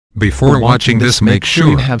Before watching this, make sure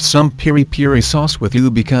you have some peri-peri sauce with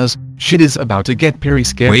you because shit is about to get peri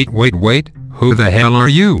scared. Wait, who the hell are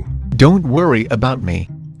you? Don't worry about me.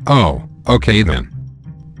 Oh, okay then.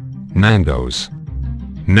 Nandos.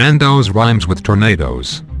 Nandos rhymes with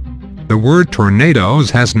tornadoes. The word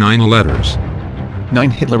tornadoes has 9 letters. 9.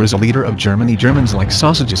 Hitler is a leader of Germany. Germans like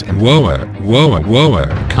sausages and—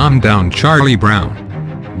 Whoa, calm down, Charlie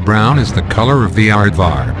Brown. Brown is the color of the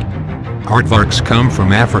aardvark. Aardvarks come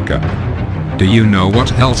from Africa. Do you know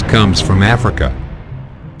what else comes from Africa?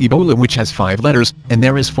 Ebola, which has 5 letters, and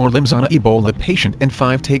there is 4 limbs on a Ebola patient, and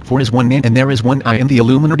 5 take 4 is 1 man, and there is 1 eye in the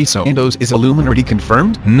Illuminati. So Nandos is Illuminati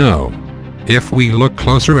confirmed? No. If we look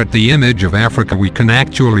closer at the image of Africa, we can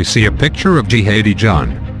actually see a picture of Jihadi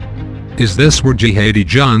John. Is this where Jihadi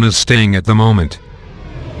John is staying at the moment?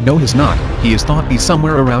 No, he's not. He is thought to be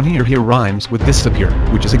somewhere around here. Here rhymes with disappear,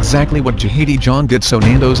 which is exactly what Jihadi John did. So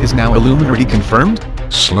Nandos is now Illuminati confirmed?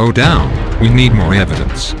 Slow down, we need more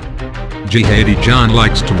evidence. Jihadi John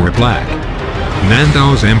likes to wear black.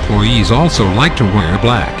 Nandos employees also like to wear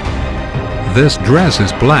black. This dress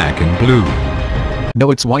is black and blue. No,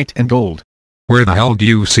 it's white and gold. Where the hell do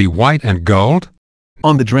you see white and gold?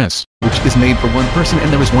 On the dress, which is made for 1 person,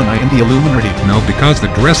 and there is 1 eye in the Illuminati. No, because the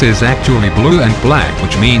dress is actually blue and black,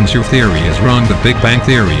 which means your theory is wrong. The Big Bang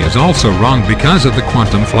Theory is also wrong because of the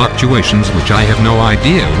quantum fluctuations, which I have no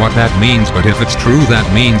idea what that means, but if it's true, that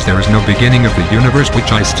means there is no beginning of the universe, which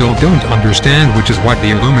I still don't understand, which is what the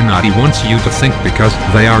Illuminati wants you to think because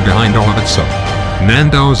they are behind all of it. So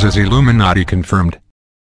Nandos is Illuminati confirmed.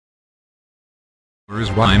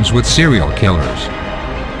 Rhymes with serial killers.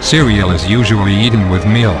 Cereal is usually eaten with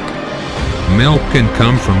milk. Milk can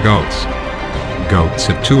come from goats. Goats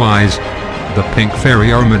have 2 eyes. The pink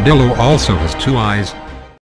fairy armadillo also has 2 eyes.